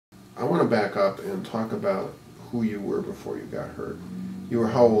I want to back up and talk about who you were before you got hurt. You were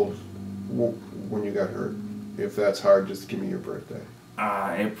how old when you got hurt? If that's hard, just give me your birthday.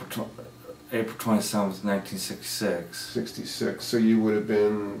 April 27th, 1966. 66. So you would have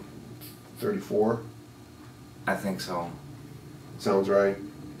been 34? I think so. Sounds right?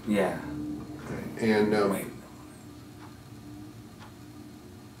 Yeah. Okay. And wait.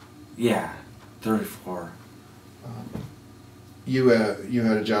 Yeah, 34. You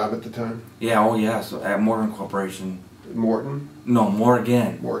had a job at the time? Yeah, oh yeah, so at Morgan Corporation. Morton? No,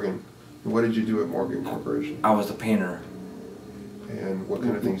 Morgan. Morgan. And what did you do at Morgan Corporation? I was a painter. And what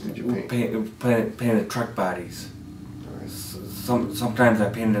kind of things did you paint? Painted truck bodies. All right. Sometimes I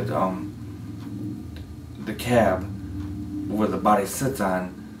painted the cab where the body sits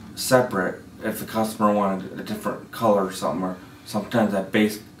on separate if the customer wanted a different color or something. Or sometimes I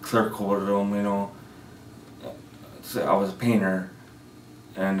base clear coated them, you know. So I was a painter,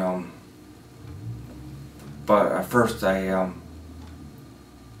 and but at first I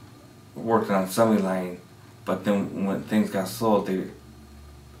worked on assembly line, but then when things got slow, they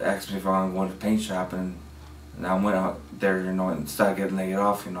asked me if I wanted to go to the paint shop, and I went out there, you know, and started getting laid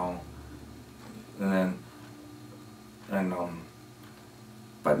off, you know,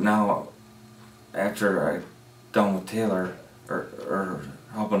 but now after I done with Taylor or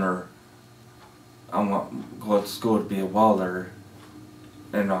helping her, I want to go to school to be a welder,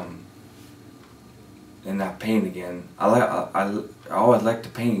 and not paint again. I always liked to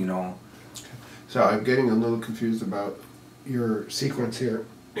paint, you know. So I'm getting a little confused about your sequence here.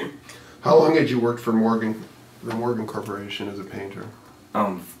 How long had you worked for the Morgan Corporation as a painter?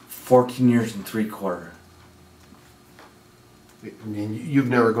 14 years and 3/4. I mean, you've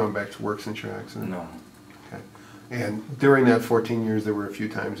never gone back to work since your accident? No. Okay. And during that 14 years, there were a few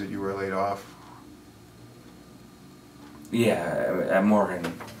times that you were laid off? Yeah, at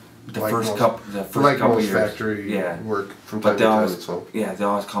Morgan. The first couple most years. Factory yeah. work from time to time. Yeah, they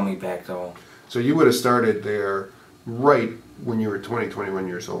always call me back though. So you would have started there right when you were 21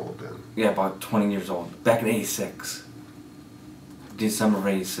 years old then? Yeah, about 20 years old. Back in '86. December of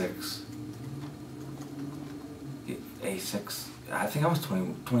 '86. '86. I think I was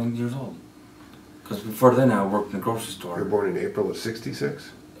 20 years old. Because before then I worked in a grocery store. You were born in April of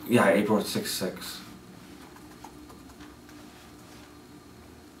 '66? Yeah, April of '66.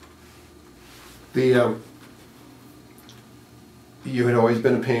 You had always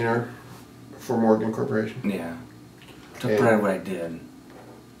been a painter for Morgan Corporation? Yeah. Took pride in what I did.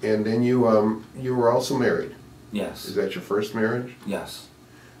 And then you were also married? Yes. Is that your first marriage? Yes.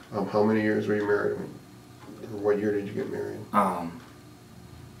 How many years were you married? Or what year did you get married?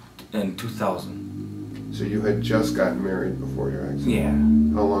 In 2000. So you had just gotten married before your accident? Yeah.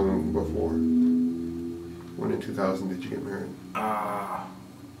 How long before? When in 2000 did you get married?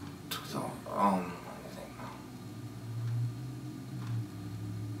 2000.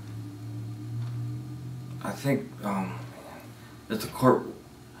 I think it's a court.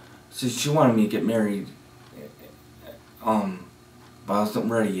 So she wanted me to get married, but I wasn't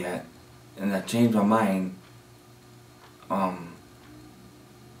ready yet, and I changed my mind.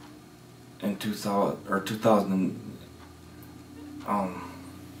 In 2000.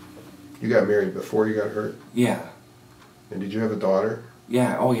 You got married before you got hurt? Yeah. And did you have a daughter?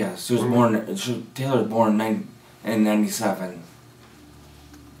 Yeah. Oh yeah. She was born. Taylor was born in '97.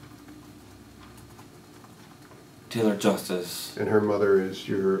 Taylor Justice. And her mother is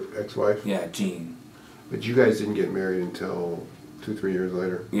your ex-wife? Yeah, Jean. But you guys didn't get married until 2-3 years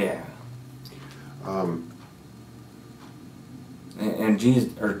later? Yeah. And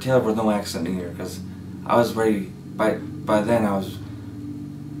Jean or Taylor was no accident either, because I was ready. By then I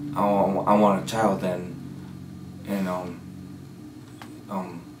wanted a child then,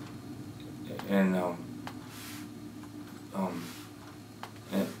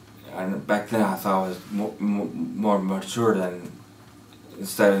 and back then I thought I was more mature than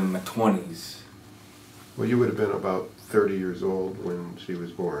instead of in my 20s. Well, you would have been about 30 years old when she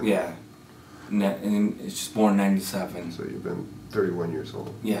was born. Yeah. And she's born in '97. So you've been 31 years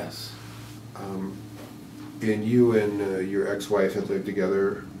old. Yes. And you and your ex-wife had lived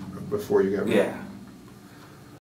together before you got married? Yeah.